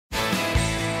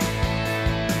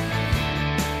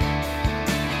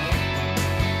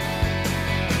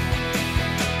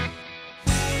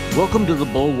Welcome to the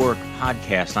Bulwark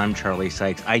Podcast. I'm Charlie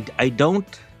Sykes. I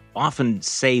don't often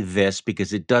say this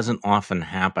because it doesn't often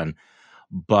happen,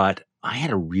 but I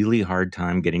had a really hard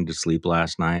time getting to sleep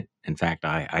last night. In fact,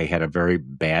 I had a very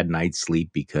bad night's sleep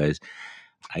because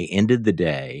I ended the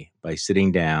day by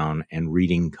sitting down and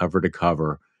reading cover to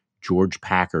cover George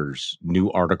Packer's new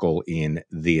article in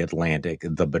The Atlantic,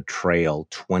 The Betrayal,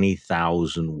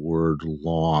 20,000 word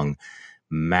long,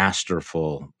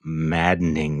 masterful,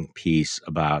 maddening piece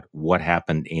about what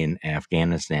happened in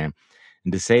Afghanistan.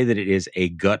 And to say that it is a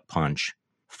gut punch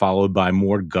followed by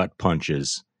more gut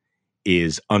punches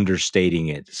is understating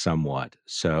it somewhat.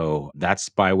 So that's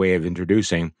by way of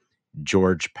introducing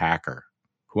George Packer,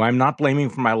 who I'm not blaming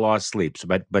for my lost sleep.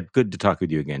 But good to talk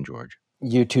with you again, George.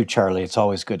 You too, Charlie. It's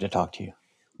always good to talk to you.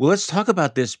 Well, let's talk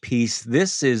about this piece.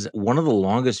 This is one of the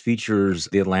longest features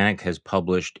The Atlantic has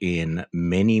published in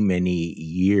many, many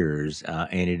years,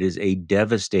 and it is a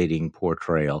devastating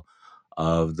portrayal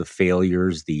of the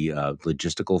failures, the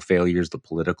logistical failures, the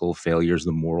political failures,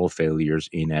 the moral failures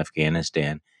in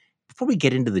Afghanistan. Before we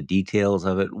get into the details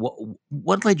of it,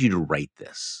 what led you to write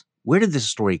this? Where did this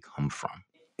story come from?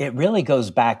 It really goes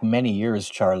back many years,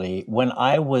 Charlie. When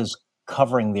I was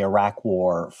covering the Iraq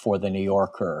War for the New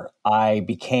Yorker, I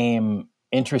became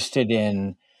interested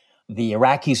in the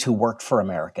Iraqis who worked for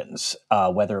Americans,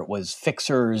 whether it was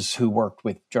fixers who worked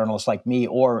with journalists like me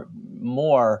or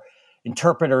more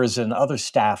interpreters and other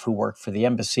staff who worked for the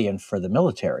embassy and for the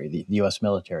military, the U.S.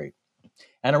 military.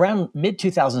 And around mid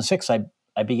 2006,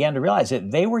 I began to realize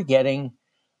that they were getting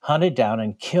hunted down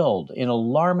and killed in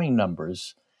alarming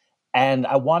numbers. And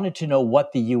I wanted to know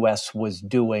what the U.S. was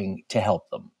doing to help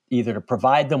them, either to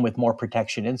provide them with more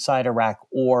protection inside Iraq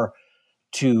or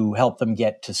to help them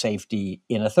get to safety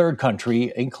in a third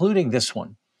country, including this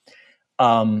one.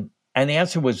 And the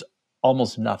answer was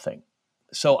almost nothing.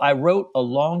 So I wrote a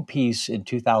long piece in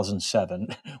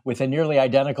 2007 with a nearly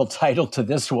identical title to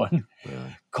this one,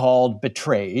 Really? Called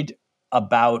Betrayed,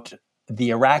 about the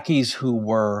Iraqis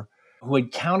who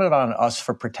had counted on us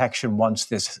for protection once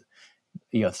this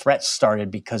threats started,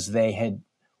 because they had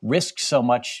risked so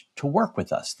much to work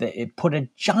with us. It put a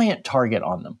giant target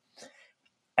on them.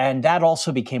 And that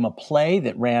also became a play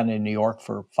that ran in New York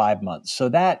for 5 months. So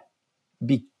that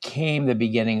became the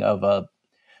beginning of a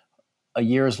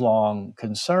years-long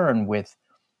concern with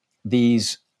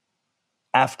these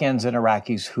Afghans and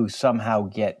Iraqis who somehow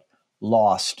get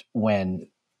lost when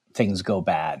things go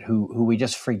bad, who we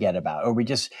just forget about, or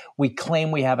we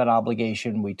claim we have an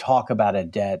obligation, we talk about a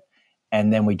debt,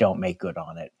 and then we don't make good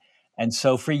on it. And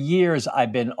so for years,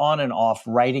 I've been on and off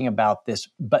writing about this,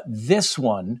 but this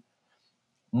one,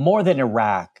 more than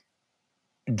Iraq,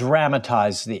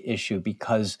 dramatized the issue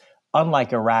because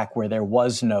unlike Iraq, where there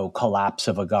was no collapse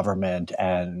of a government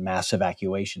and mass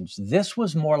evacuations, this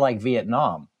was more like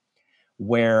Vietnam,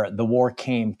 where the war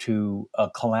came to a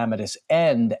calamitous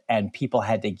end and people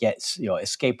had to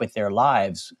escape with their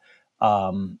lives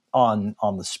on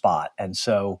the spot. And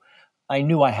so I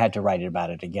knew I had to write about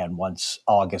it again once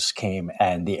August came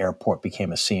and the airport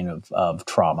became a scene of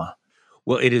trauma.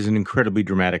 Well, it is an incredibly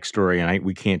dramatic story, and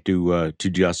we can't do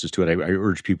justice to it. I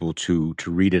urge people to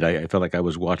read it. I felt like I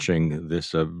was watching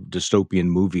this dystopian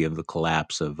movie of the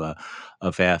collapse of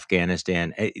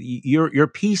Afghanistan. Your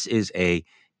piece is a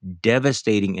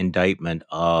devastating indictment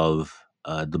of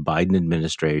the Biden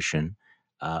administration,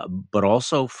 but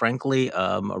also, frankly,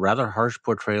 a rather harsh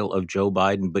portrayal of Joe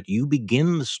Biden. But you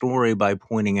begin the story by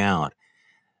pointing out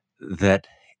that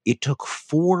it took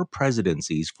 4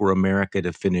 presidencies for America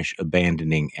to finish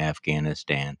abandoning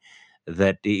Afghanistan.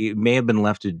 That it may have been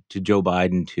left to Joe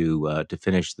Biden to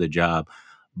finish the job,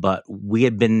 but we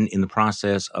had been in the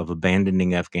process of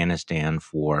abandoning Afghanistan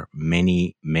for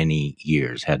many, many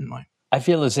years, hadn't we? I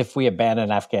feel as if we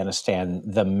abandoned Afghanistan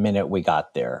the minute we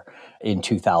got there in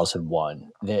 2001.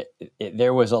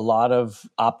 There was a lot of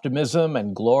optimism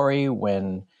and glory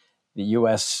when the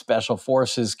U.S. Special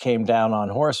Forces came down on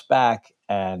horseback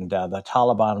and the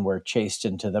Taliban were chased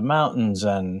into the mountains,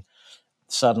 and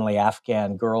suddenly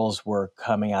Afghan girls were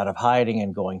coming out of hiding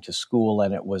and going to school.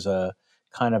 And it was a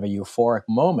kind of a euphoric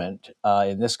moment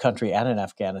in this country and in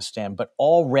Afghanistan. But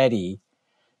already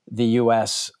the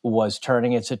U.S. was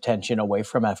turning its attention away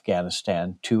from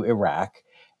Afghanistan to Iraq.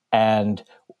 And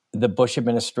the Bush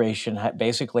administration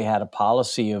basically had a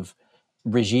policy of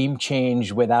regime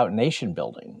change without nation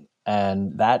building.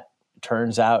 And that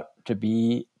turns out to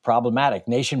be problematic.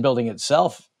 Nation building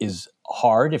itself is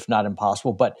hard, if not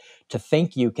impossible, but to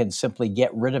think you can simply get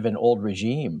rid of an old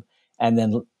regime and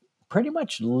then pretty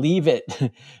much leave it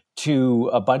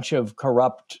to a bunch of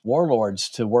corrupt warlords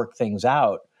to work things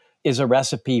out is a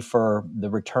recipe for the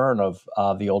return of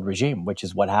the old regime, which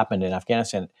is what happened in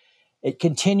Afghanistan. It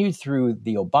continued through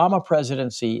the Obama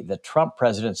presidency, the Trump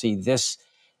presidency, this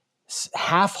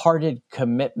half-hearted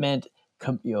commitment.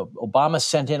 Obama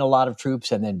sent in a lot of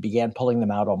troops and then began pulling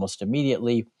them out almost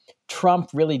immediately.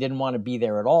 Trump really didn't want to be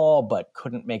there at all, but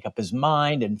couldn't make up his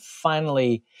mind. And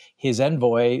finally, his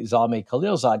envoy, Zalmay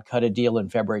Khalilzad, cut a deal in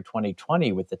February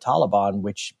 2020 with the Taliban,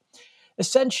 which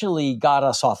essentially got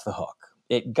us off the hook.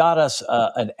 It got us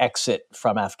an exit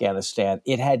from Afghanistan.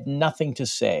 It had nothing to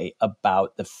say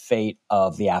about the fate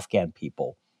of the Afghan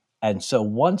people. And so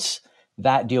once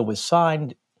that deal was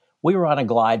signed, we were on a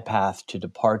glide path to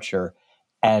departure.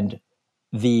 And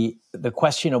the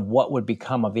question of what would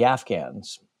become of the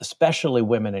Afghans, especially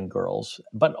women and girls,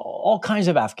 but all kinds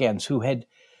of Afghans who had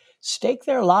staked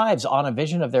their lives on a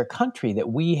vision of their country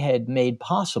that we had made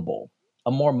possible,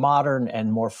 a more modern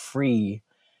and more free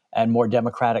and more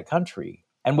democratic country,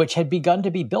 and which had begun to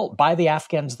be built by the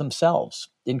Afghans themselves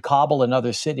in Kabul and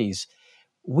other cities.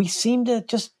 We seem to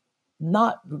just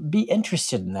not be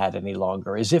interested in that any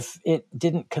longer, as if it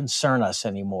didn't concern us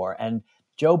anymore. And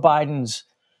Joe Biden's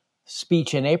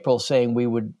speech in April saying we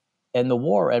would end the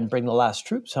war and bring the last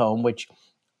troops home, which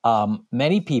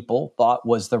many people thought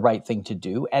was the right thing to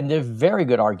do, and there are very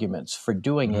good arguments for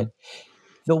doing Mm-hmm. it.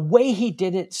 The way he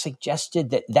did it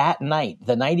suggested that that night,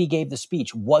 the night he gave the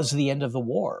speech, was the end of the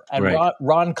war. And Right.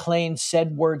 Ron Klain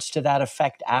said words to that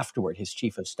effect afterward, his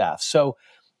chief of staff. So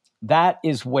that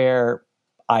is where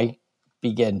I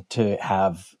begin to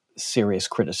have serious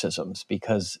criticisms,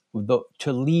 because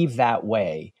to leave that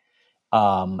way,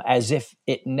 as if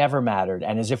it never mattered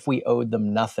and as if we owed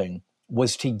them nothing,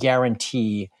 was to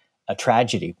guarantee a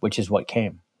tragedy, which is what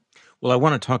came. Well, I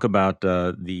want to talk about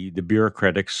the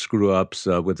bureaucratic screw ups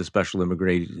with the special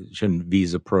immigration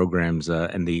visa programs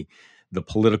and the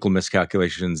political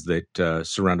miscalculations that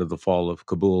surrounded the fall of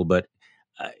Kabul. But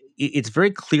it's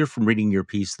very clear from reading your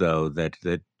piece, though, that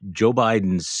Joe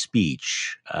Biden's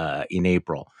speech in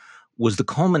April was the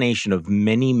culmination of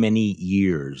many, many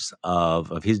years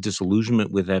of his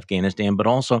disillusionment with Afghanistan, but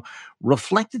also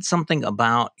reflected something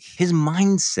about his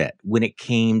mindset when it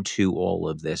came to all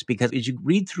of this. Because as you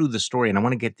read through the story, and I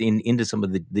want to get into some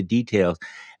of the details,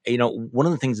 one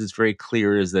of the things that's very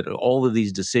clear is that all of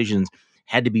these decisions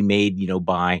had to be made,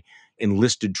 by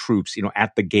enlisted troops,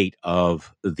 at the gate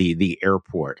of the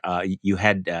airport. You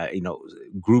had,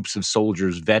 groups of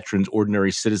soldiers, veterans,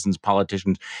 ordinary citizens,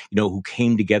 politicians, who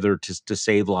came together to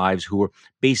save lives, who were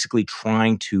basically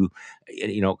trying to,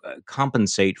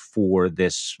 compensate for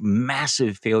this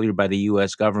massive failure by the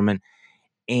U.S. government.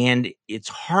 And it's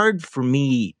hard for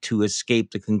me to escape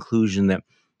the conclusion that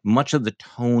much of the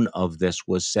tone of this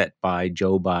was set by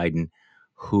Joe Biden,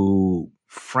 who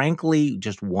frankly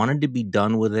just wanted to be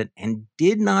done with it and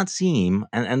did not seem,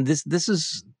 and this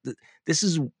is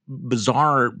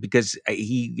bizarre because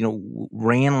he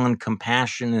ran on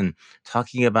compassion and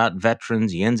talking about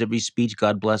veterans. He ends every speech,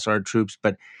 God bless our troops,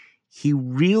 but he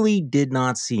really did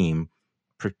not seem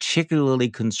particularly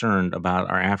concerned about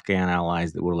our Afghan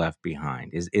allies that were left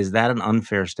behind. Is that an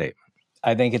unfair statement?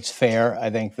 I think it's fair. I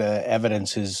think the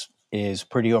evidence is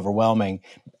pretty overwhelming.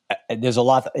 There's a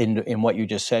lot in what you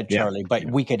just said, Yeah, Charlie, but yeah.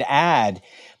 we could add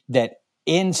that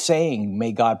in saying,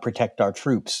 may God protect our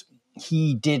troops,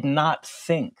 he did not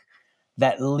think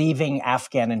that leaving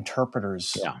Afghan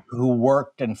interpreters Yeah. who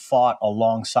worked and fought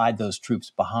alongside those troops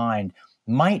behind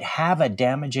might have a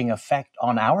damaging effect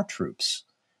on our troops,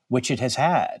 which it has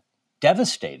had.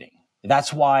 Devastating.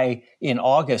 That's why in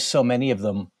August, so many of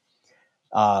them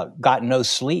got no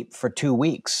sleep for 2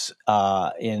 weeks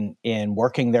in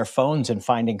working their phones and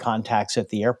finding contacts at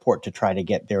the airport to try to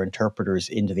get their interpreters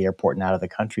into the airport and out of the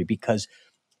country, because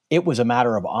it was a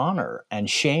matter of honor and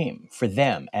shame for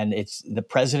them. And the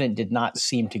president did not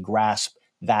seem to grasp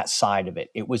that side of it.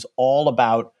 It was all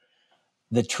about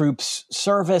the troops'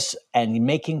 service and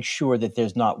making sure that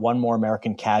there's not one more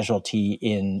American casualty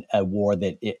in a war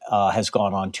that has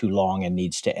gone on too long and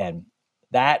needs to end.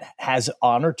 That has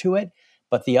honor to it,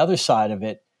 but the other side of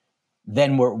it,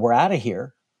 then we're out of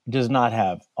here, does not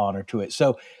have honor to it.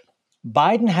 So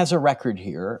Biden has a record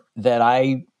here that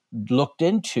I looked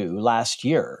into last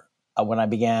year when I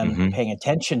began Hmm. paying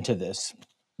attention to this.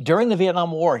 During the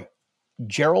Vietnam War,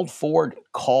 Gerald Ford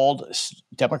called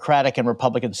Democratic and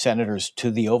Republican senators to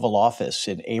the Oval Office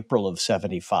in April of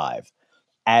 75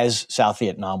 as South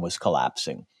Vietnam was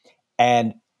collapsing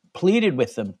and pleaded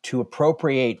with them to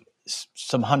appropriate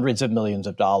some hundreds of millions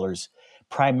of dollars,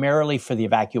 primarily for the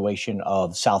evacuation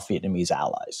of South Vietnamese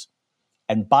allies.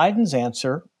 And Biden's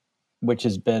answer, which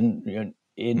has been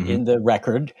in Hmm. the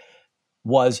record,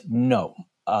 was no.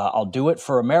 I'll do it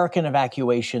for American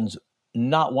evacuations,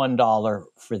 not $1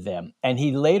 for them. And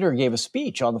he later gave a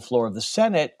speech on the floor of the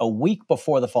Senate a week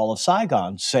before the fall of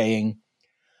Saigon saying,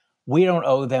 we don't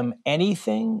owe them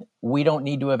anything. We don't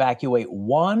need to evacuate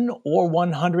 1 or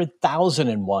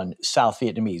 100,001 South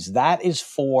Vietnamese. That is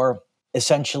for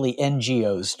essentially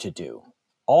NGOs to do.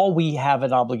 All we have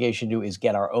an obligation to do is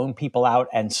get our own people out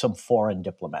and some foreign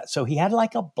diplomats. So he had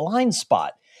like a blind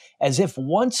spot, as if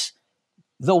once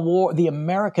the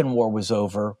American war was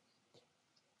over,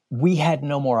 we had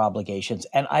no more obligations.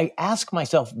 And I ask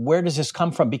myself, where does this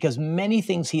come from? Because many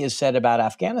things he has said about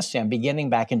Afghanistan, beginning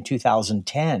back in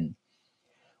 2010,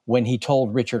 when he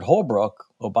told Richard Holbrooke,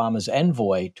 Obama's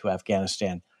envoy to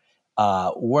Afghanistan,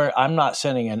 where I'm not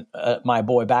sending my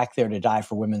boy back there to die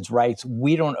for women's rights.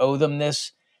 We don't owe them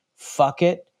this. Fuck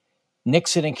it.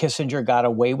 Nixon and Kissinger got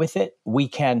away with it. We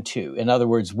can too. In other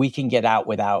words, we can get out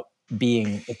without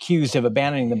being accused of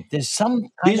abandoning them. There's some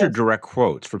These are direct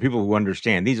quotes for people who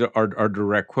understand. These are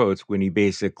direct quotes when he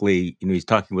basically, he's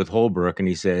talking with Holbrooke and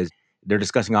he says they're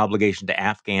discussing obligation to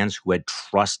Afghans who had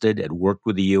trusted, had worked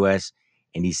with the U.S.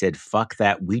 And he said, fuck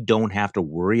that. We don't have to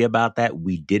worry about that.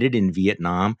 We did it in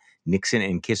Vietnam. Nixon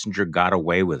and Kissinger got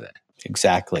away with it.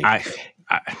 Exactly.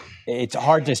 It's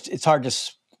hard to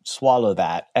swallow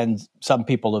that. And some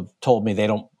people have told me they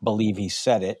don't believe he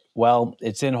said it. Well,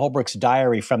 it's in Holbrooke's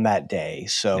diary from that day.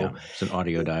 So yeah, it's an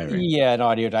audio diary. Yeah, an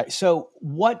audio diary. So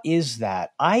what is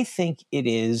that? I think it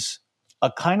is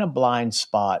a kind of blind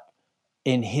spot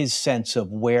in his sense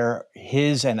of where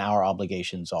his and our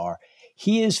obligations are.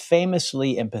 He is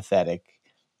famously empathetic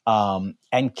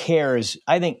and cares,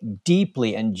 I think,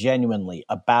 deeply and genuinely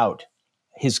about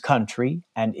his country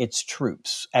and its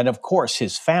troops, and of course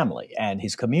his family and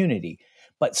his community.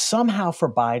 But somehow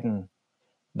for Biden,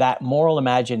 that moral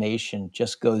imagination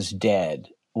just goes dead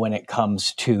when it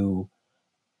comes to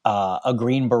a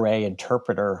Green Beret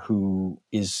interpreter who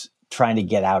is trying to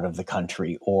get out of the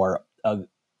country, or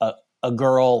a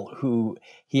girl who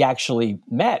he actually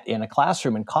met in a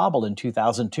classroom in Kabul in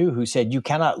 2002 who said, you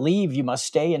cannot leave, you must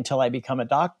stay until I become a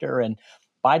doctor. And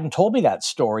Biden told me that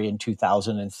story in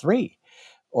 2003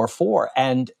 or 4.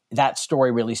 And that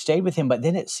story really stayed with him. But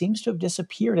then it seems to have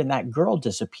disappeared, and that girl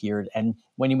disappeared. And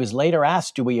when he was later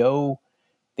asked, do we owe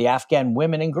the Afghan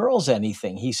women and girls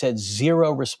anything, he said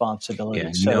zero responsibility.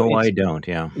 Yeah, so no, I don't.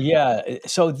 Yeah. Yeah.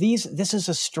 So this is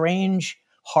a strange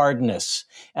hardness.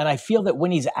 And I feel that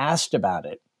when he's asked about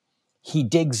it, he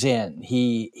digs in.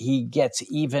 He gets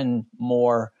even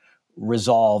more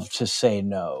resolved to say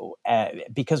no,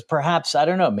 because perhaps, I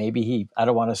don't know, maybe I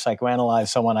don't want to psychoanalyze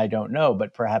someone I don't know,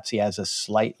 but perhaps he has a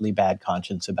slightly bad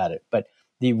conscience about it. But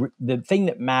the thing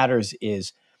that matters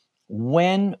is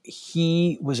when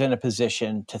he was in a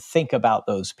position to think about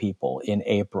those people in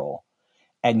April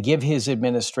and give his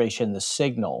administration the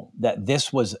signal that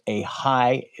this was a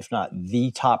high, if not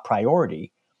the top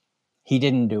priority, he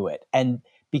didn't do it. And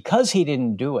because he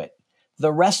didn't do it,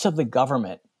 the rest of the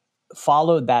government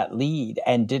followed that lead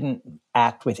and didn't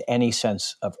act with any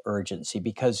sense of urgency,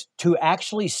 because to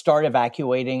actually start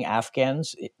evacuating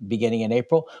Afghans beginning in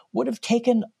April would have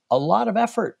taken a lot of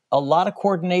effort, a lot of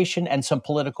coordination, and some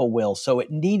political will. So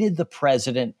it needed the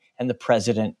president, and the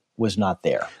president was not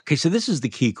there. Okay, so this is the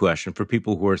key question for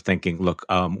people who are thinking, look,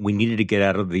 we needed to get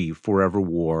out of the forever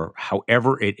war.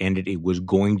 However it ended, it was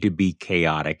going to be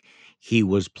chaotic. He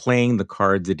was playing the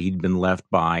cards that he'd been left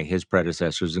by his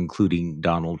predecessors, including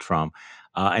Donald Trump,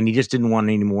 and he just didn't want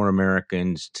any more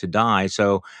Americans to die.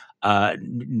 So,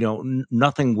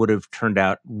 nothing would have turned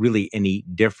out really any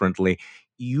differently.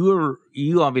 You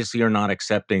obviously are not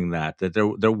accepting that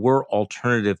there were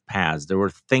alternative paths. There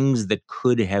were things that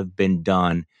could have been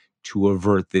done to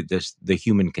avert the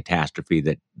human catastrophe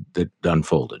that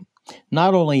unfolded.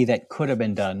 Not only that could have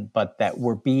been done, but that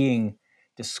were being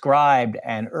described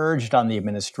and urged on the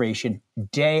administration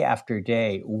day after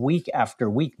day, week after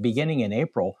week, beginning in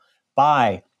April,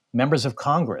 by members of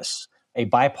Congress, a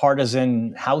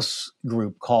bipartisan House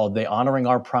group called the Honoring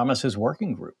Our Promises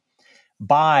Working Group,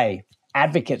 by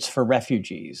advocates for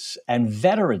refugees and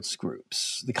veterans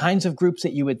groups, the kinds of groups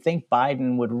that you would think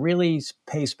Biden would really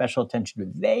pay special attention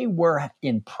to. They were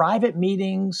in private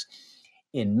meetings,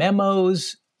 in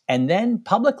memos, and then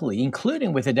publicly,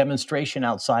 including with a demonstration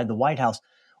outside the White House,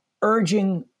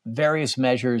 urging various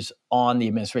measures on the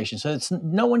administration. So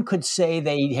no one could say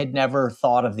they had never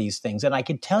thought of these things. And I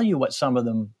could tell you what some of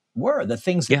them were, the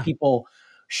things that people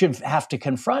should have to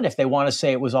confront if they want to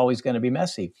say it was always going to be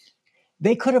messy.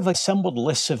 They could have assembled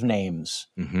lists of names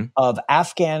of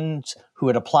Afghans who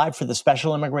had applied for the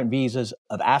special immigrant visas,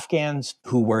 of Afghans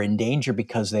who were in danger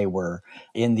because they were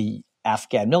in the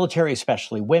Afghan military,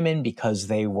 especially women, because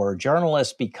they were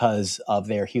journalists, because of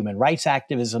their human rights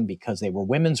activism, because they were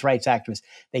women's rights activists.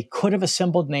 They could have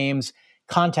assembled names,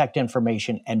 contact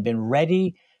information, and been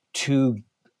ready to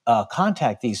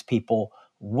contact these people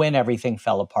when everything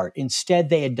fell apart. Instead,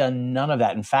 they had done none of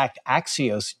that. In fact,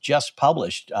 Axios just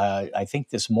published, I think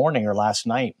this morning or last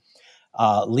night,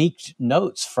 leaked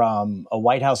notes from a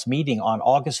White House meeting on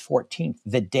August 14th,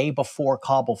 the day before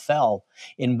Kabul fell,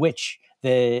 in which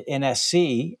the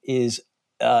NSC is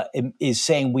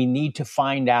saying we need to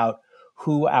find out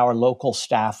who our local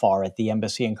staff are at the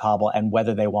embassy in Kabul and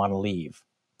whether they want to leave.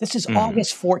 This is Mm.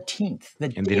 August 14th, the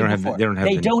And day before. they don't have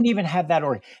They the don't even have that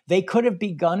order. They could have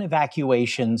begun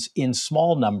evacuations in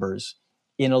small numbers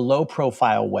in a low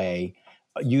profile way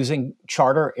using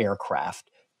charter aircraft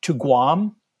to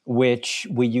Guam, which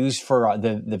we used for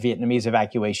the Vietnamese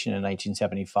evacuation in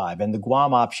 1975. And the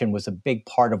Guam option was a big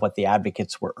part of what the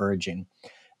advocates were urging.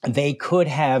 They could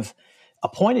have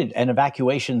appointed an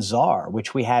evacuation czar,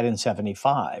 which we had in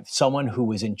 75, someone who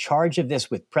was in charge of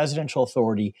this with presidential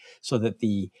authority so that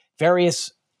the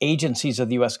various agencies of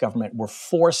the US government were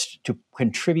forced to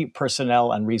contribute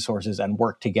personnel and resources and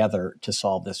work together to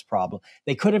solve this problem.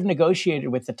 They could have negotiated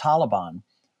with the Taliban,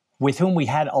 with whom we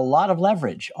had a lot of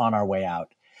leverage on our way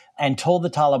out, and told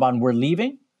the Taliban, we're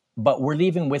leaving, but we're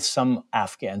leaving with some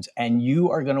Afghans, and you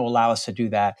are going to allow us to do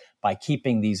that by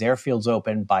keeping these airfields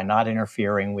open, by not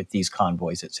interfering with these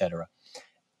convoys, et cetera.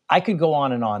 I could go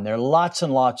on and on. There are lots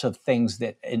and lots of things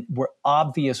that were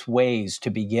obvious ways to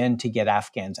begin to get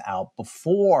Afghans out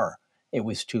before it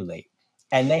was too late.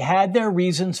 And they had their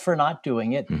reasons for not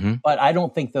doing it, but I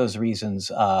don't think those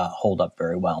reasons hold up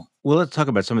very well. Well, let's talk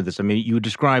about some of this. I mean, you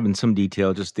describe in some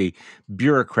detail just the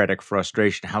bureaucratic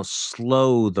frustration, how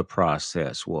slow the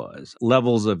process was,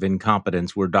 levels of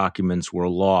incompetence where documents were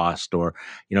lost or,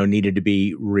 needed to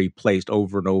be replaced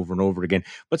over and over and over again.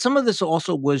 But some of this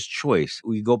also was choice.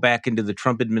 We go back into the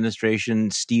Trump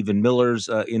administration, Stephen Miller's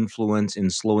influence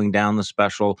in slowing down the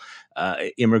special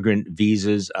immigrant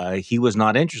visas. He was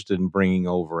not interested in bringing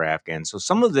over Afghans. So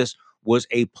some of this was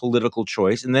a political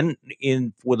choice. And then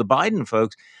for the Biden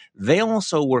folks, they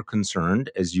also were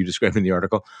concerned, as you described in the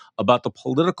article, about the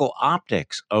political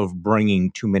optics of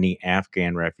bringing too many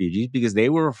Afghan refugees because they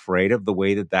were afraid of the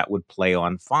way that would play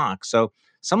on Fox. So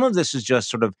some of this is just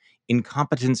sort of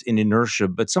incompetence in inertia,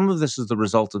 but some of this is the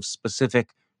result of specific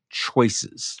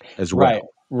choices as Right, well.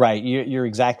 right. You're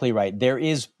exactly right. There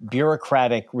is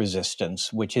bureaucratic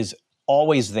resistance, which is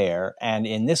always there. And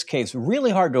in this case,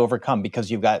 really hard to overcome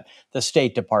because you've got the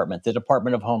State Department, the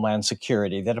Department of Homeland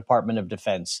Security, the Department of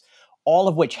Defense, all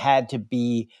of which had to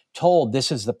be told this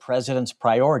is the president's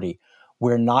priority.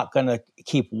 We're not going to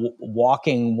keep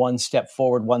walking one step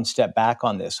forward, one step back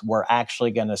on this. We're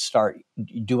actually going to start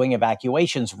doing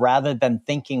evacuations rather than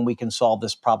thinking we can solve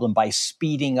this problem by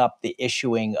speeding up the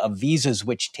issuing of visas,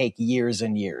 which take years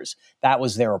and years. That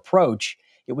was their approach.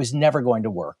 It was never going to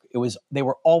work. They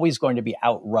were always going to be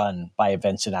outrun by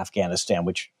events in Afghanistan,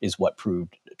 which is what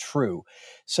proved true.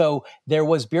 So there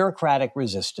was bureaucratic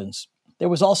resistance. There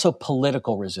was also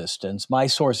political resistance. My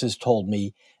sources told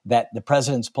me that the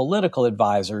president's political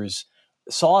advisors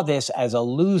saw this as a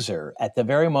loser at the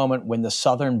very moment when the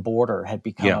southern border had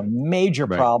become Yeah, a major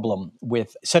right. problem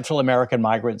with Central American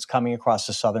migrants coming across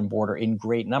the southern border in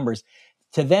great numbers.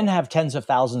 To then have tens of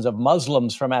thousands of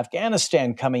Muslims from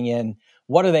Afghanistan coming in,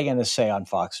 what are they going to say on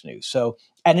Fox News? So,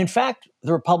 and in fact,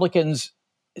 the Republicans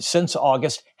since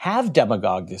August have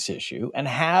demagogued this issue and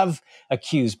have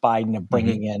accused Biden of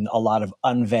bringing in a lot of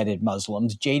unvetted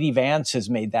Muslims. J.D. Vance has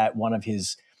made that one of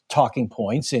his talking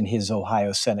points in his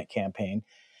Ohio Senate campaign.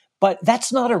 But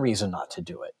that's not a reason not to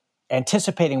do it.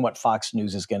 Anticipating what Fox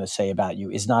News is going to say about you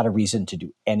is not a reason to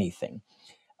do anything.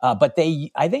 But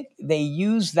I think they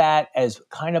use that as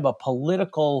kind of a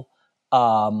political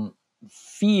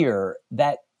fear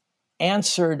that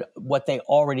answered what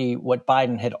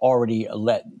Biden had already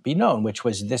let be known, which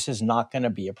was this is not going to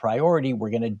be a priority.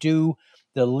 We're going to do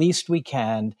the least we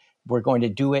can. We're going to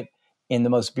do it in the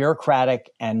most bureaucratic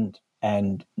and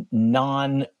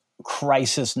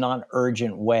non-crisis,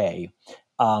 non-urgent way.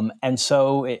 And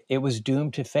so it was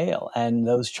doomed to fail. And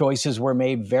those choices were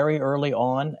made very early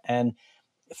on. And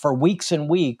for weeks and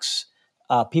weeks,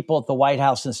 people at the White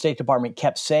House and State Department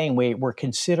kept saying we're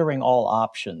considering all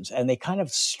options. And they kind of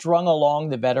strung along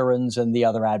the veterans and the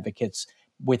other advocates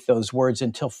with those words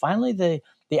until finally the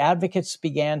advocates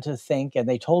began to think, and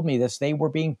they told me this, they were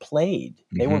being played.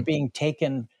 They were being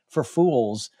taken for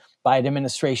fools by an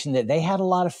administration that they had a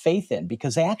lot of faith in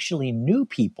because they actually knew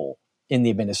people in the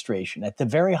administration at the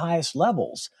very highest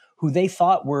levels who they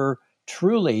thought were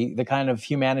truly the kind of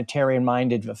humanitarian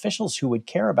minded officials who would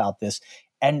care about this.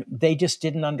 And they just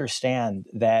didn't understand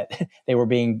that they were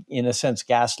being, in a sense,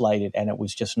 gaslighted, and it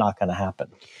was just not going to happen.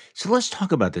 So let's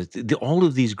talk about this. All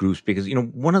of these groups, because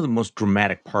one of the most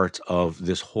dramatic parts of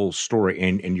this whole story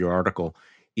and your article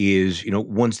is,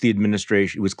 once the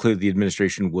administration, it was clear the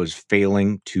administration was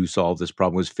failing to solve this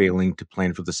problem, was failing to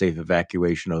plan for the safe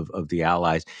evacuation of the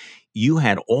allies. You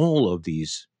had all of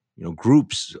these,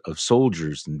 groups of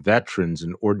soldiers and veterans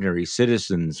and ordinary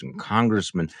citizens and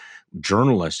congressmen,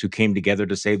 journalists who came together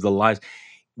to save the lives.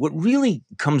 What really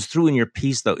comes through in your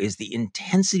piece, though, is the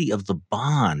intensity of the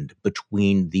bond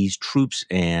between these troops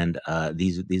and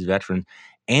these veterans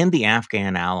and the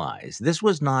Afghan allies. This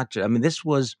was not. I mean,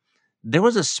 there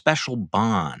was a special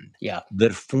bond Yeah.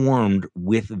 that formed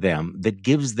with them that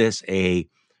gives this a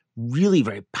really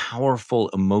very powerful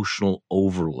emotional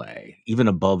overlay, even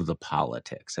above the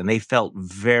politics. And they felt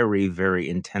very, very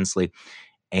intensely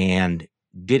and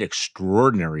did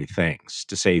extraordinary things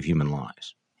to save human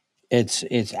lives.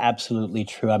 It's absolutely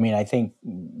true. I mean, I think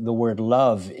the word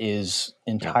love is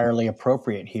Yeah. entirely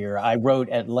appropriate here. I wrote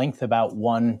at length about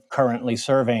one currently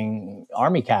serving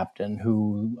Army captain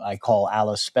who I call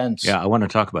Alice Spence. Yeah, I want to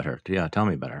talk about her. Yeah, tell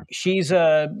me about her. She's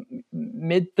a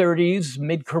mid-30s,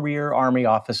 mid-career Army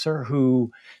officer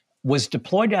who was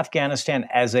deployed to Afghanistan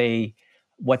as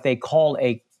what they call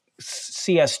a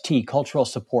CST, cultural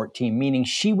support team, meaning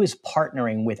she was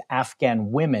partnering with Afghan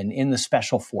women in the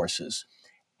special forces.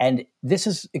 And this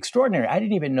is extraordinary. I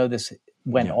didn't even know this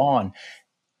went Yeah. on.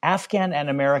 Afghan and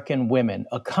American women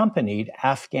accompanied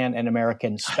Afghan and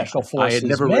American special I had forces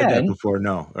never read that men before.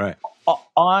 No, right.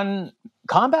 on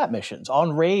combat missions,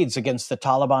 on raids against the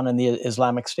Taliban and the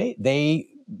Islamic State. They,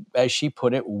 as she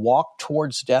put it, walked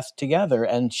towards death together.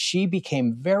 And she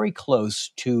became very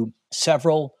close to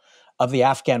several of the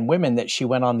Afghan women that she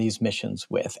went on these missions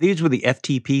with. These were the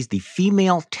FTPs, the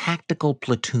female tactical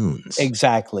platoons.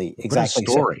 Exactly. What a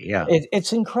story. Yeah.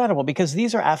 It's incredible because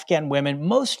these are Afghan women.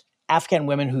 Most Afghan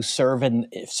women who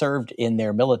served in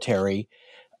their military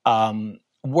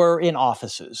were in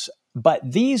offices, but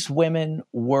these women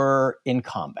were in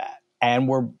combat and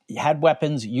had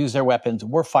weapons, used their weapons,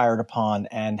 were fired upon,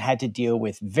 and had to deal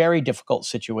with very difficult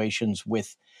situations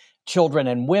with children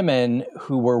and women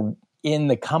who were in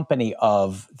the company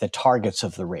of the targets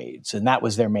of the raids. And that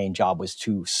was their main job, was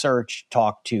to search,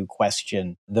 talk to,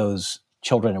 question those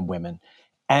children and women.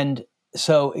 And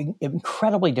so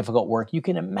incredibly difficult work. You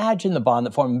can imagine the bond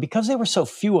that formed because there were so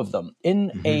few of them.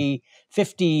 In a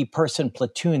 50-person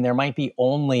platoon, there might be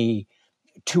only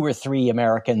 2 or 3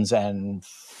 Americans and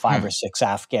 5 or 6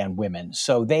 Afghan women.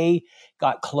 So they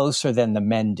got closer than the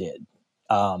men did,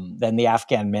 than the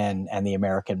Afghan men and the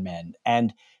American men.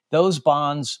 And those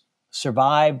bonds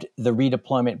survived the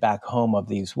redeployment back home of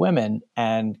these women.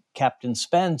 And Captain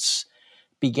Spence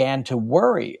began to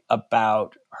worry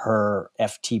about her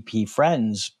FTP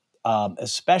friends,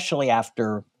 especially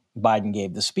after Biden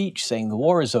gave the speech saying the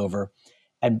war is over,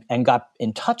 and got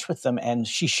in touch with them. And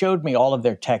she showed me all of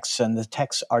their texts, and the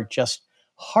texts are just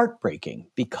heartbreaking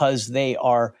because they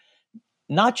are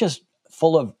not just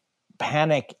full of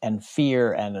panic and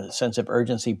fear and a sense of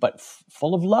urgency, but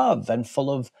full of love and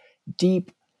full of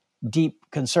deep, deep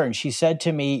concern. She said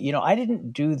to me, I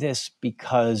didn't do this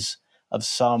because of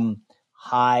some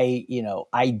high,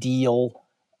 ideal,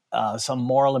 some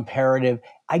moral imperative.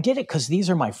 I did it because these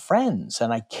are my friends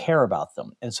and I care about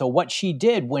them. And so what she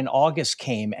did when August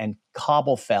came and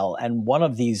Kabul fell, and one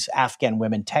of these Afghan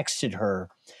women texted her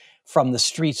from the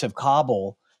streets of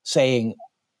Kabul saying,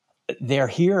 they're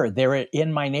here, they're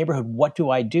in my neighborhood, what do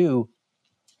I do?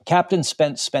 Captain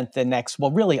spent the next,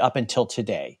 well, really up until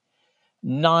today,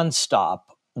 nonstop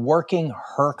working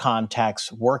her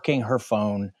contacts, working her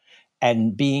phone,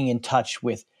 and being in touch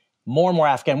with more and more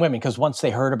Afghan women, because once they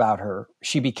heard about her,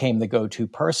 she became the go-to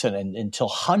person, and until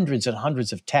hundreds and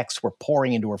hundreds of texts were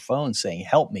pouring into her phone saying,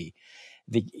 help me.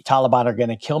 The Taliban are going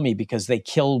to kill me because they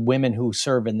kill women who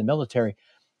serve in the military.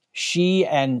 She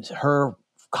and her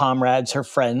comrades, her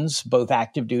friends, both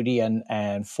active duty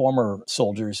and former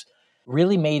soldiers,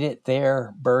 really made it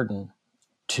their burden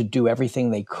to do everything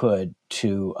they could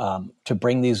to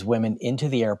bring these women into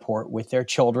the airport with their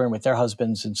children, with their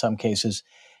husbands in some cases,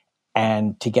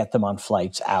 and to get them on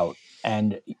flights out.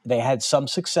 And they had some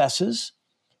successes,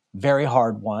 very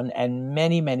hard one, and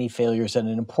many, many failures. And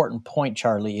an important point,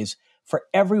 Charlie, is for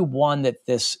every one that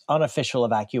this unofficial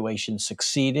evacuation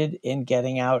succeeded in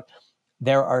getting out,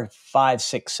 there are 5,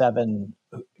 6, 7,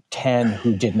 10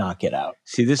 who did not get out.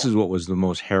 See, this is what was the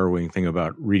most harrowing thing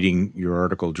about reading your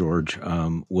article, George,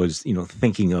 was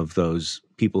thinking of those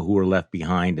people who were left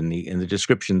behind and the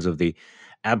descriptions of the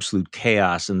absolute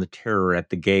chaos and the terror at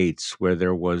the gates where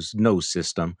there was no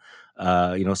system.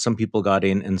 Some people got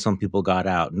in and some people got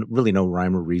out. Really, no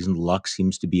rhyme or reason. Luck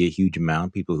seems to be a huge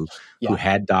amount. People who Yeah.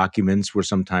 had documents were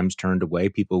sometimes turned away.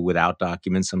 People without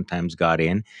documents sometimes got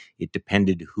in. It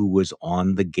depended who was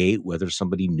on the gate, whether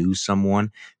somebody knew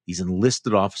someone. These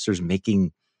enlisted officers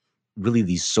making really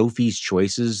these Sophie's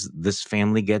choices. This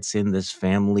family gets in, this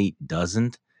family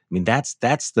doesn't. I mean, that's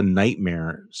the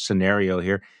nightmare scenario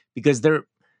here because there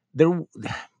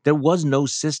there was no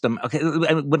system. Okay,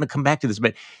 I'm going to come back to this,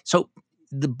 but so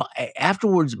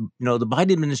afterwards, the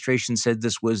Biden administration said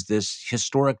this was this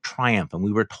historic triumph, and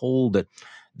we were told that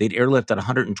they'd airlifted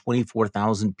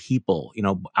 124,000 people,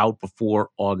 out before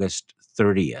August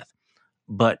 30th.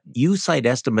 But you cite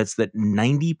estimates that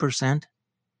 90%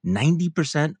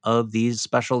 of these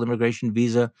special immigration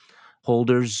visa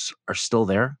holders are still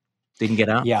there, didn't get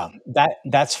out. Yeah,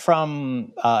 that's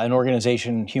from an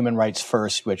organization, Human Rights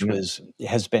First, which Yep.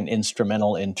 has been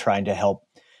instrumental in trying to help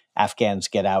Afghans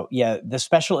get out. Yeah, the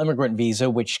special immigrant visa,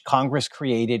 which Congress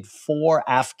created for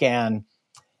Afghan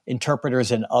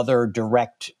interpreters and other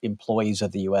direct employees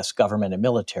of the U.S. government and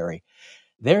military,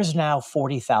 there's now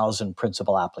 40,000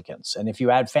 principal applicants. And if you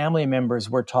add family members,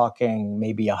 we're talking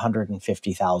maybe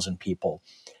 150,000 people.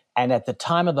 And at the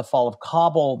time of the fall of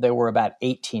Kabul, there were about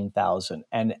 18,000.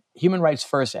 And Human Rights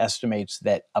First estimates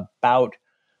that about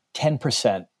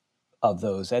 10% of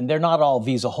those, and they're not all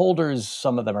visa holders,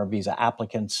 some of them are visa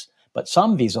applicants, but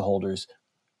some visa holders,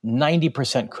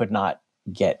 90% could not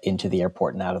get into the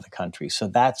airport and out of the country. So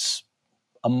that's,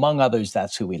 among others,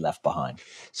 that's who we left behind.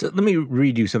 So let me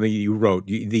read you something you wrote.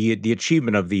 The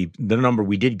achievement of the number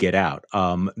we did get out.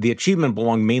 The achievement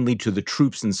belonged mainly to the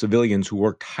troops and civilians who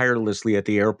worked tirelessly at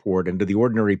the airport, and to the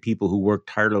ordinary people who worked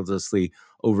tirelessly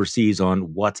overseas on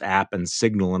WhatsApp and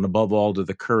Signal, and above all to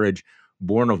the courage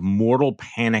born of mortal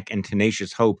panic and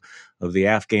tenacious hope of the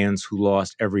Afghans who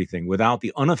lost everything. Without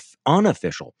the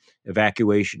unofficial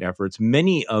evacuation efforts,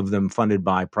 many of them funded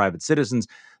by private citizens,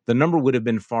 the number would have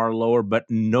been far lower. But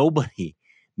nobody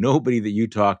that you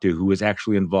talked to who was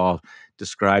actually involved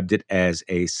described it as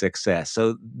a success.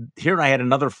 So here I had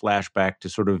another flashback to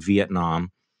sort of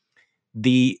Vietnam.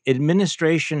 The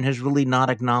administration has really not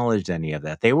acknowledged any of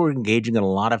that. They were engaging in a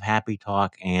lot of happy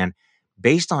talk and,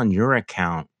 based on your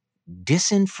account,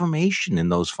 disinformation in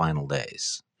those final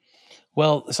days.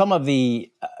 Well, some of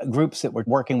the groups that were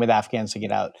working with Afghans to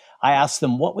get out, I asked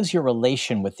them, what was your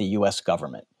relation with the US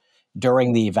government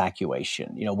during the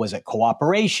evacuation? Was it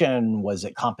cooperation? Was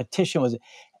it competition?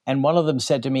 And one of them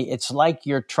said to me, it's like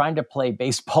you're trying to play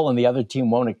baseball and the other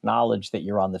team won't acknowledge that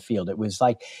you're on the field. It was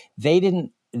like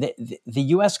the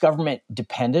US government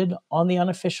depended on the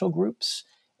unofficial groups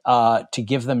to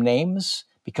give them names.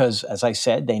 Because, as I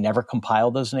said, they never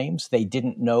compiled those names. They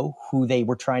didn't know who they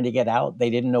were trying to get out. They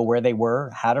didn't know where they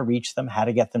were, how to reach them, how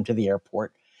to get them to the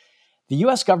airport. The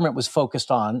US government was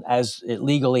focused on, as it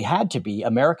legally had to be,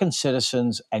 American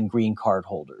citizens and green card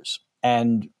holders,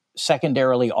 and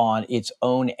secondarily on its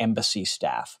own embassy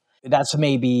staff. That's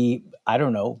maybe, I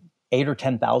don't know, 8 or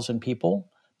 10,000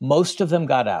 people. Most of them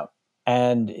got out.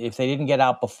 And if they didn't get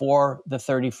out before the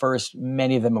 31st,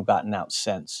 many of them have gotten out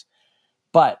since.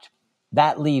 But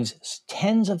that leaves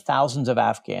tens of thousands of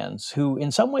Afghans who,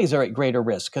 in some ways, are at greater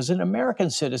risk because an American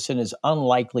citizen is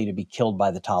unlikely to be killed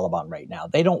by the Taliban right now.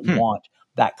 They don't Hmm. want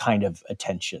that kind of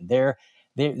attention.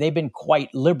 They've been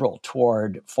quite liberal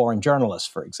toward foreign journalists,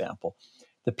 for example.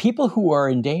 The people who are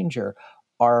in danger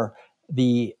are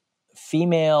the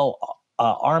female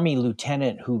army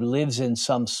lieutenant who lives in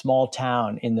some small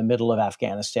town in the middle of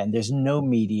Afghanistan. There's no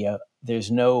media. There's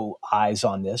no eyes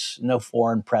on this. No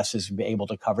foreign press is able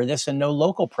to cover this, and no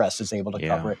local press is able to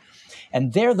Yeah. cover it.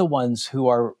 And they're the ones who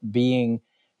are getting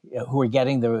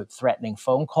the threatening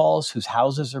phone calls, whose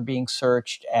houses are being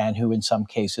searched, and who in some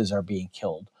cases are being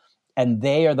killed. And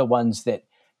they are the ones that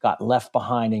got left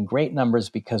behind in great numbers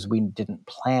because we didn't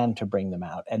plan to bring them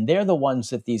out. And they're the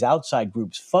ones that these outside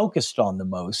groups focused on the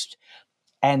most.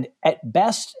 And at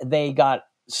best, they got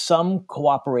some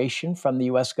cooperation from the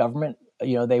US government.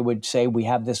 They would say, we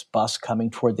have this bus coming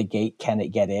toward the gate. Can it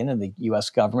get in? And the US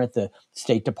government, the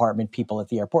State Department people at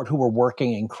the airport, who were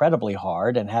working incredibly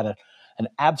hard and had an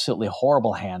absolutely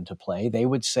horrible hand to play, they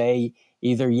would say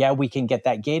either, yeah, we can get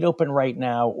that gate open right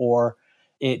now, or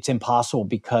it's impossible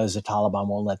because the Taliban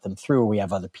won't let them through, or we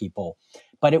have other people.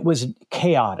 But it was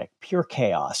chaotic, pure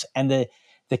chaos. And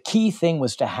the key thing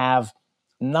was to have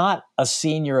not a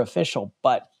senior official,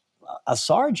 but a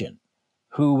sergeant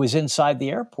who was inside the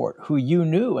airport, who you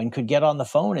knew and could get on the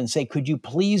phone and say, could you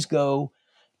please go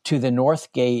to the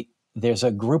North Gate? There's a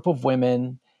group of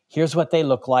women. Here's what they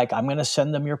look like. I'm going to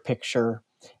send them your picture.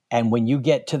 And when you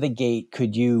get to the gate,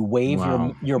 could you wave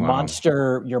Wow. your Wow.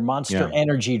 monster Yeah.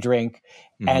 energy drink,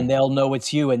 Hmm. and they'll know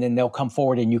it's you, and then they'll come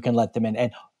forward and you can let them in.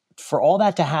 And for all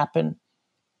that to happen,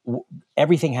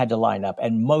 everything had to line up,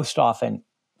 and most often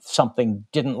something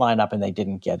didn't line up and they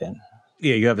didn't get in.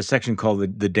 Yeah, you have a section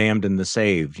called the damned and the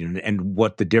saved, and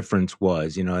what the difference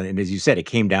was, and as you said, it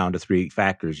came down to three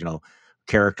factors,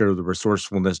 character, the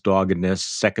resourcefulness, doggedness.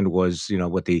 Second was,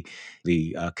 what the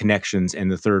connections,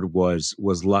 and the third was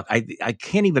luck. I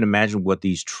can't even imagine what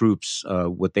these troops,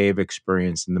 what they have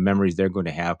experienced, and the memories they're going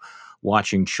to have,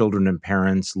 watching children and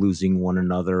parents losing one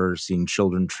another, seeing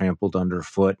children trampled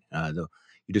underfoot.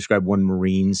 You described one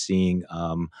Marine seeing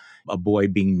a boy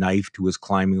being knifed who was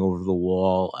climbing over the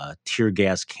wall, a tear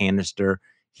gas canister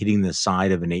hitting the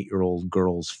side of an 8-year-old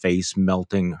girl's face,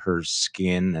 melting her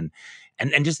skin,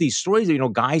 and just these stories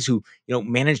of, guys who,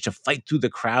 managed to fight through the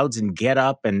crowds and get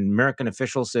up, and American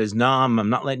official says, no, I'm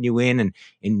not letting you in.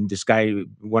 And this guy,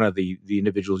 one of the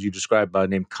individuals you described,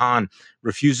 named Khan,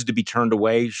 refuses to be turned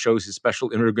away, shows his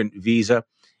special immigrant visa,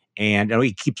 and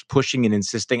he keeps pushing and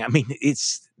insisting. I mean,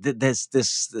 it's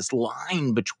this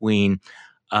line between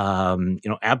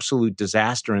absolute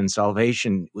disaster and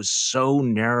salvation was so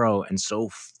narrow and so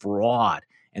fraught,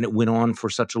 and it went on for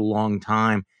such a long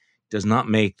time. Does not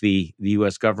make the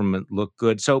U.S. government look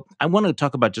good. So I want to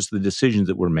talk about just the decisions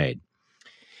that were made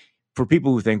for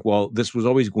people who think, well, this was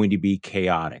always going to be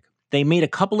chaotic. They made a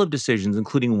couple of decisions,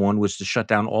 including one was to shut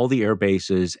down all the air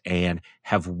bases and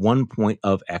have one point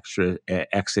of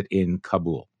exit in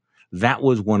Kabul. That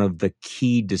was one of the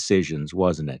key decisions,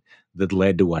 wasn't it, that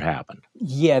led to what happened?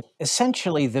 Yeah,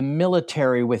 essentially the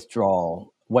military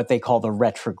withdrawal, what they call the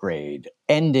retrograde,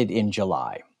 ended in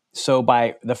July. So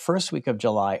by the first week of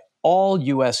July, all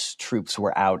US troops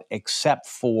were out except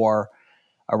for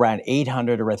around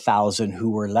 800 or 1,000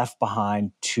 who were left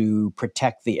behind to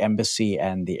protect the embassy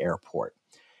and the airport.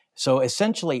 So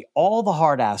essentially, all the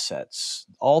hard assets,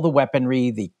 all the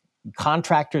weaponry, the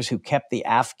contractors who kept the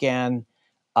Afghan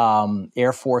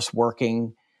Air Force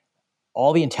working,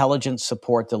 all the intelligence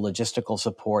support, the logistical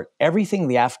support, everything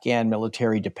the Afghan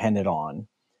military depended on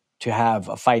to have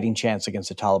a fighting chance against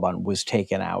the Taliban was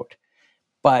taken out.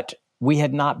 But we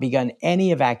had not begun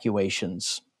any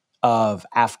evacuations of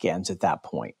Afghans at that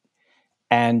point.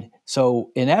 And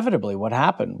so inevitably, what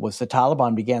happened was the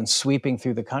Taliban began sweeping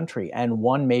through the country, and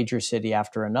one major city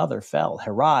after another fell.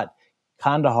 Herat,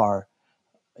 Kandahar,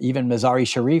 even Mazari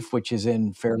Sharif, which is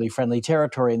in fairly friendly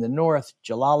territory in the north,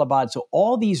 Jalalabad. So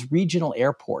all these regional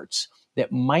airports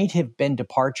that might have been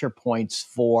departure points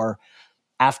for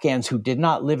Afghans who did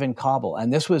not live in Kabul.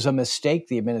 And this was a mistake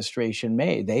the administration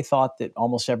made. They thought that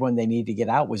almost everyone they needed to get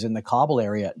out was in the Kabul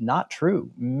area. Not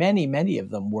true. Many of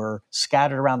them were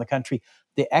scattered around the country.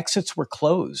 The exits were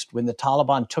closed when the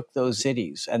Taliban took those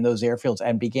cities and those airfields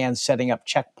and began setting up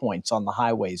checkpoints on the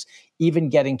highways. Even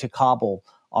getting to Kabul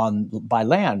by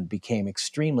land became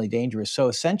extremely dangerous. So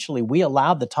essentially, we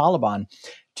allowed the Taliban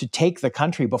to take the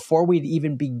country before we'd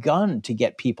even begun to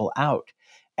get people out.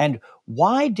 And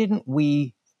why didn't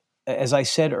we, as I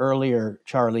said earlier,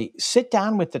 Charlie, sit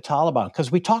down with the Taliban?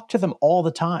 Because we talked to them all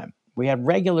the time. We had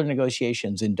regular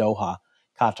negotiations in Doha,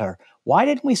 Qatar. Why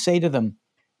didn't we say to them,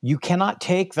 you cannot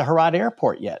take the Herat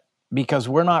airport yet because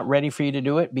we're not ready for you to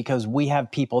do it because we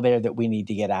have people there that we need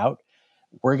to get out.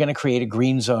 We're going to create a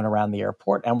green zone around the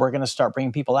airport and we're going to start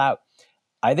bringing people out.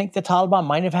 I think the Taliban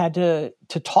might have had to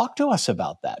talk to us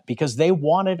about that because they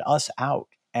wanted us out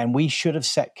and we should have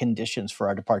set conditions for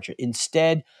our departure.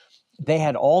 Instead, they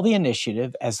had all the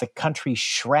initiative as the country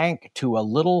shrank to a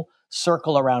little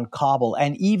circle around Kabul.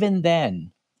 And even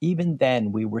then,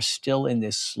 we were still in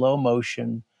this slow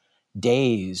motion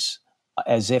days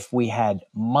as if we had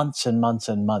months and months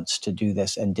and months to do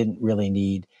this and didn't really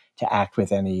need to act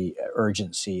with any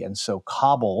urgency. And so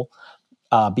Kabul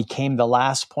became the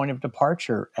last point of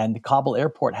departure, and the Kabul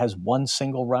airport has one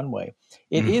single runway.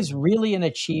 It Mm. is really an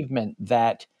achievement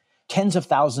that tens of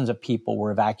thousands of people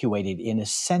were evacuated in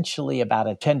essentially about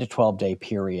a 10 to 12 day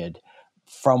period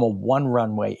from a one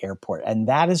runway airport. And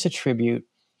that is a tribute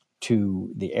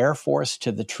to the Air Force,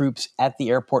 to the troops at the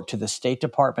airport, to the State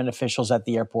Department officials at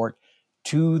the airport,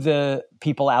 to the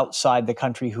people outside the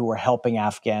country who were helping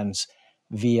Afghans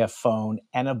via phone,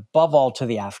 and above all to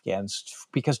the Afghans,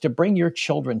 because to bring your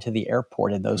children to the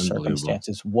airport in those Unbelievable.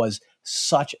 circumstances was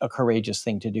such a courageous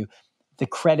thing to do. The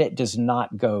credit does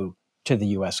not go to the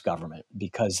U.S. government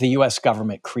because the U.S.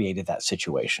 government created that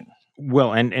situation.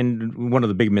 Well, and one of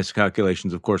the big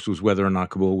miscalculations, of course, was whether or not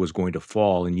Kabul was going to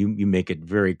fall, and you make it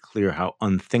very clear how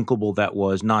unthinkable that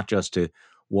was, not just to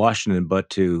Washington, but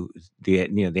to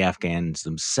the Afghans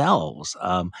themselves.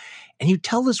 And you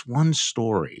tell this one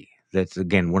story that's,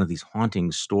 again, one of these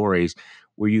haunting stories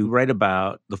where you write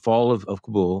about the fall of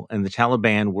Kabul, and the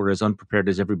Taliban were as unprepared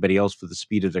as everybody else for the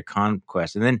speed of their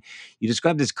conquest. And then you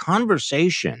describe this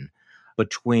conversation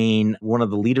between one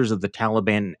of the leaders of the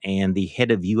Taliban and the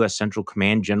head of U.S. Central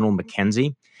Command, General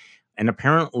McKenzie. And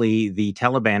apparently, the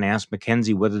Taliban asked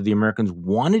McKenzie whether the Americans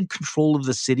wanted control of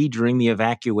the city during the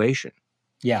evacuation.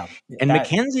 Yeah, And that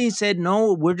McKenzie said,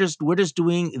 "No, we're just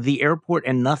doing the airport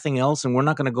and nothing else, and we're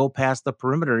not going to go past the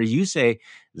perimeter." As you say,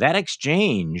 that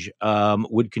exchange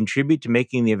would contribute to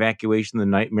making the evacuation the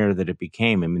nightmare that it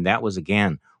became. I mean, that was,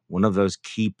 again, one of those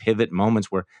key pivot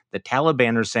moments where the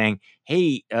Taliban are saying,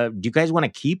 "Hey, do you guys want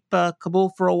to keep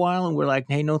Kabul for a while?" And we're like,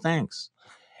 "Hey, no, thanks."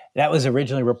 that was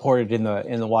originally reported in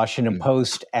the Washington Mm.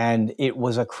 Post, and it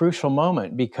was a crucial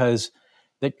moment because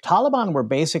the Taliban were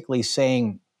basically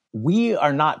saying, "We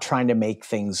are not trying to make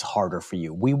things harder for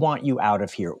you. We want you out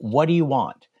of here. What do you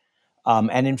want?"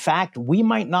 And in fact, we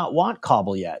might not want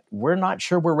Kabul yet. We're not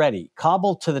sure we're ready.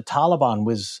 Kabul to the Taliban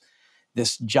was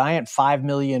this giant 5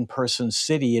 million person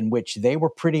city in which they were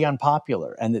pretty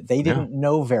unpopular and that they Yeah. didn't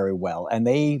know very well. And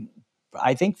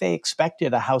I think they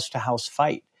expected a house to house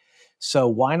fight. So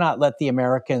why not let the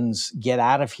Americans get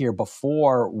out of here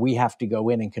before we have to go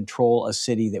in and control a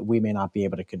city that we may not be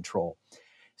able to control?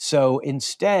 So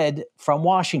instead, from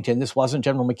Washington, this wasn't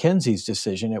General McKenzie's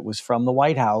decision, it was from the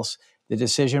White House. The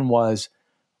decision was,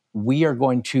 we are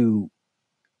going to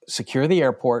secure the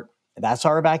airport. That's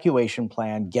our evacuation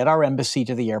plan. Get our embassy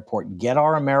to the airport, get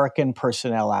our American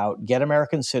personnel out, get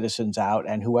American citizens out,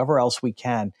 and whoever else we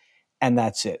can. And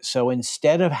that's it. So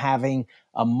instead of having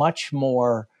a much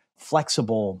more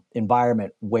flexible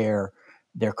environment where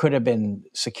there could have been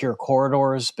secure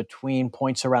corridors between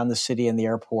points around the city and the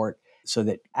airport so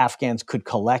that Afghans could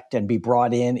collect and be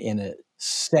brought in a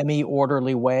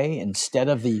semi-orderly way instead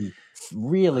of the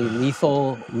really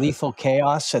lethal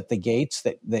chaos at the gates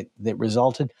that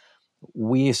resulted.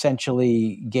 We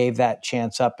essentially gave that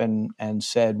chance up and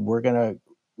said we're going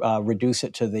to reduce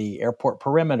it to the airport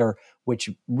perimeter,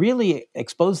 which really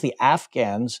exposed the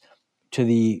Afghans to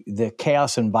the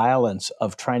chaos and violence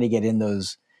of trying to get in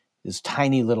those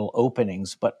tiny little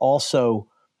openings, but also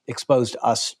exposed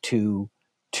us to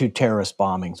terrorist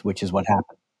bombings, which is what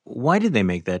happened. Why did they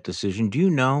make that decision? Do you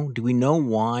know? Do we know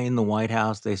why in the White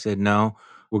House they said, "No,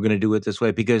 we're gonna do it this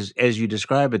way"? Because as you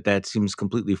describe it, that seems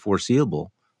completely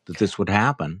foreseeable that this would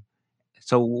happen.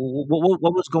 So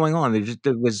what was going on?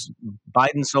 Was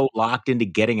Biden so locked into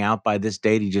getting out by this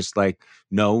date, he just like,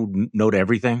 no to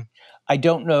everything? I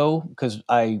don't know because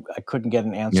I couldn't get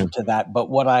an Yeah. answer to that. But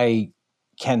what I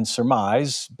can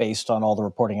surmise based on all the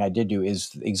reporting I did do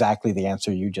is exactly the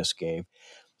answer you just gave.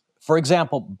 For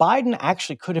example, Biden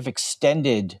actually could have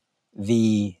extended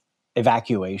the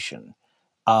evacuation.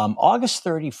 August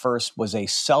 31st was a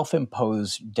self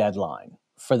imposed deadline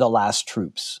for the last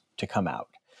troops to come out,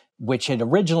 which had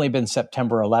originally been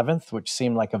September 11th, which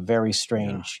seemed like a very Yeah,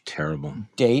 strange terrible.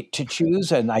 date to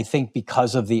choose. And I think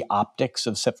because of the optics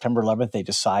of September 11th, they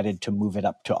decided to move it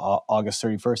up to August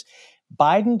 31st.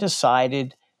 Biden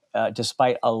decided,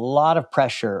 despite a lot of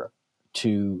pressure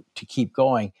to keep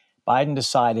going, Biden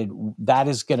decided that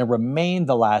is going to remain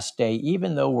the last day,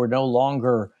 even though we're no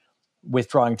longer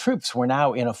withdrawing troops. We're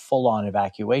now in a full on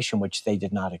evacuation, which they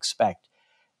did not expect.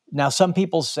 Now, some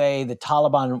people say the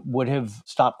Taliban would have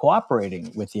stopped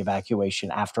cooperating with the evacuation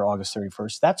after August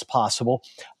 31st. That's possible.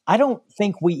 I don't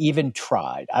think we even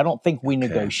tried. I don't think we Okay.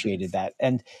 negotiated that.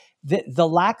 And the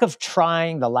lack of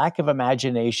trying, the lack of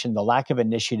imagination, the lack of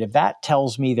initiative, that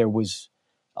tells me there was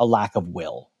a lack of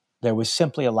will. There was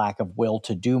simply a lack of will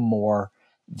to do more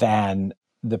than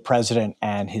the president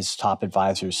and his top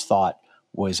advisors thought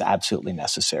was absolutely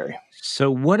necessary.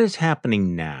 So what is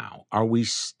happening now? Are we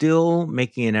still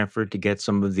making an effort to get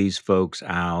some of these folks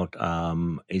out?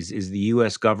 Is the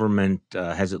U.S. government,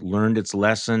 has it learned its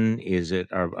lesson?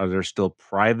 Are there still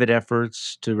private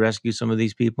efforts to rescue some of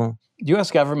these people? The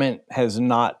US government has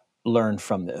not learned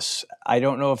from this. I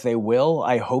don't know if they will.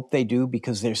 I hope they do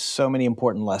because there's so many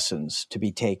important lessons to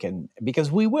be taken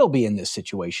because we will be in this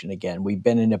situation again. We've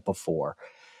been in it before.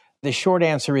 The short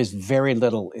answer is very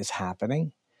little is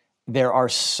happening. There are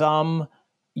some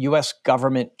US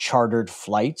government chartered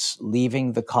flights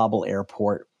leaving the Kabul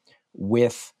airport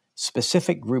with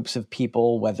specific groups of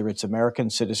people, whether it's American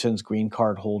citizens, green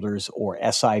card holders, or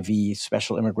SIV,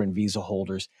 special immigrant visa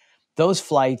holders. Those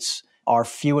flights are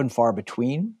few and far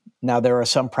between. Now, there are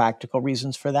some practical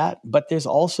reasons for that, but there's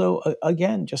also,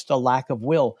 again, just a lack of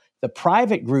will. The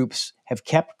private groups have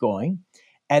kept going,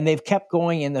 and they've kept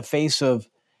going in the face of,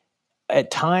 at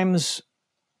times,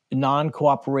 non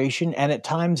cooperation and at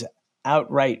times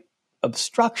outright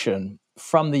obstruction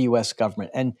from the U.S.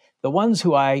 government. And the ones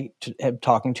who I have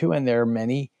talking to, and there are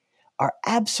many, are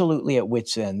absolutely at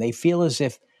wit's end. They feel as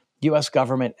if the U.S.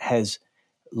 government has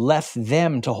left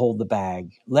them to hold the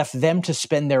bag, left them to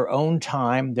spend their own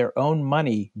time, their own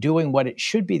money, doing what it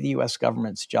should be the U.S.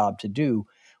 government's job to do,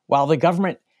 while the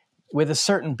government, with a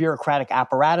certain bureaucratic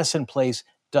apparatus in place,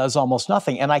 does almost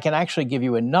nothing. And I can actually give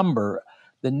you a number,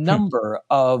 the number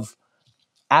of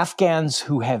Afghans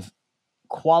who have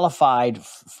qualified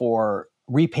for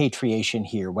repatriation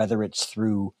here, whether it's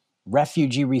through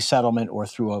refugee resettlement or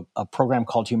through a program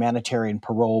called humanitarian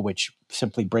parole, which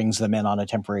simply brings them in on a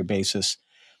temporary basis,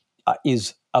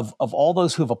 is of all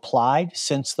those who've applied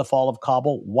since the fall of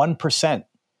Kabul, 1%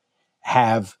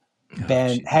 have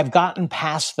gotten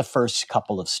past the first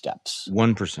couple of steps.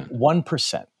 1%.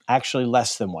 1%, actually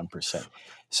less than 1%.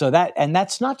 So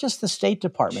that's not just the State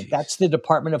Department. Jeez. That's the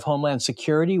Department of Homeland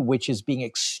Security, which is being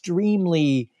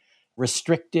extremely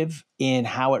restrictive in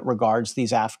how it regards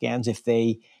these Afghans. If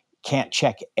they can't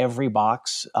check every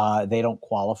box, they don't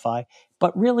qualify.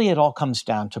 But really, it all comes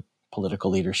down to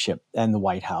political leadership and the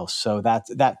White House. So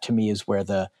that to me is where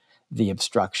the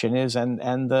obstruction is,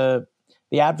 and the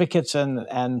advocates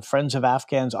and friends of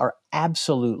Afghans are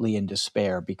absolutely in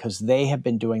despair because they have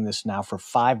been doing this now for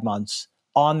 5 months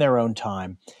on their own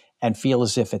time and feel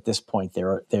as if at this point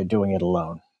they're doing it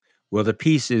alone. Well, the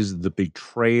piece is The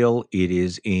Betrayal. It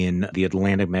is in the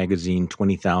Atlantic magazine,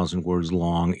 20,000 words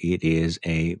long. It is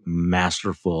a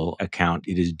masterful account.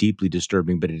 It is deeply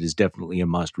disturbing, but it is definitely a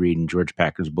must read. And George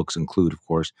Packer's books include, of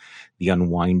course, The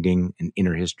Unwinding and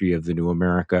Inner History of the New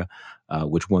America,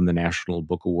 which won the National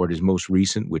Book Award. His most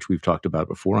recent, which we've talked about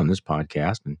before on this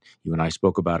podcast, and you and I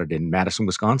spoke about it in Madison,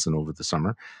 Wisconsin over the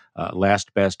summer,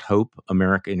 Last Best Hope,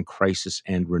 America in Crisis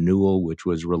and Renewal, which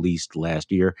was released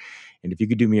last year. And if you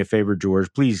could do me a favor,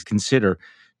 George, please consider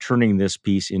turning this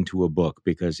piece into a book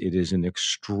because it is an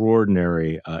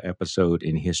extraordinary episode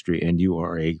in history, and you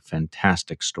are a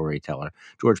fantastic storyteller.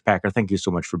 George Packer, thank you so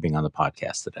much for being on the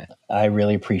podcast today. I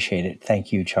really appreciate it.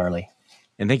 Thank you, Charlie.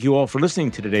 And thank you all for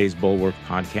listening to today's Bulwark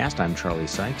podcast. I'm Charlie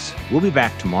Sykes. We'll be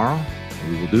back tomorrow,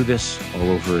 and we will do this all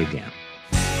over again.